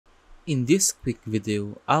In this quick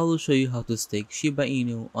video, I will show you how to stake Shiba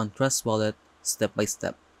Inu on Trust Wallet step by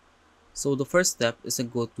step. So the first step is to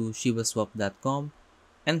go to shibaswap.com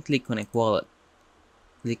and click Connect Wallet.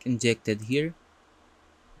 Click Injected here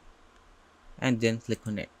and then click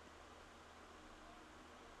Connect.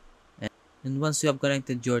 And once you have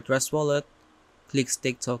connected your Trust Wallet, click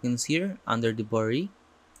Stake Tokens here under the Bury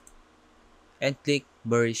and click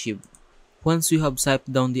Bury SHIB. Once you have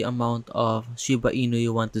typed down the amount of Shiba Inu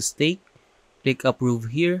you want to stake, click Approve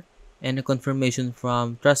here and a confirmation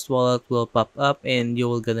from Trust Wallet will pop up and you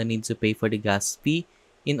will gonna need to pay for the gas fee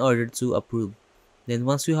in order to approve. Then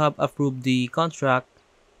once you have approved the contract,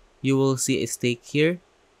 you will see a stake here,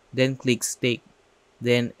 then click Stake.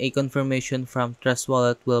 Then a confirmation from Trust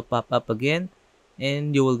Wallet will pop up again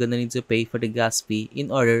and you will gonna need to pay for the gas fee in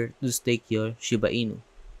order to stake your Shiba Inu.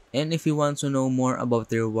 And if you want to know more about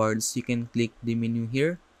the rewards, you can click the menu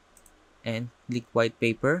here and click white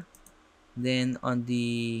paper. Then on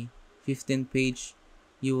the 15th page,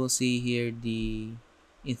 you will see here the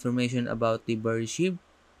information about the Bury SHIB,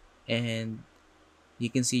 and you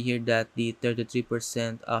can see here that the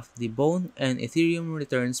 33% of the Bone and Ethereum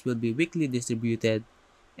returns will be weekly distributed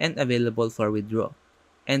and available for withdrawal.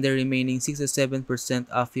 And the remaining 67%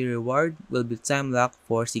 of your reward will be time locked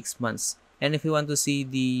for 6 months. And if you want to see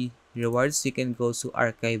the rewards, you can go to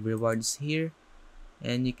Archive Rewards here,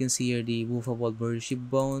 and you can see here the movable Bury SHIB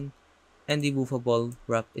Bone and the movable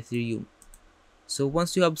wrapped Ethereum. So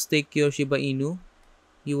once you have staked your Shiba Inu,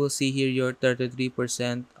 you will see here your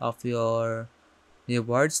 33% of your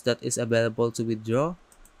rewards that is available to withdraw,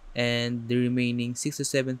 and the remaining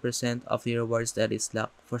 67% of your rewards that is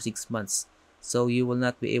locked for 6 months. So you will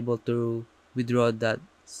not be able to withdraw that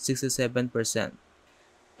 67%.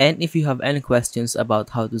 And if you have any questions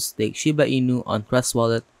about how to stake Shiba Inu on Trust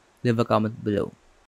Wallet, leave a comment below.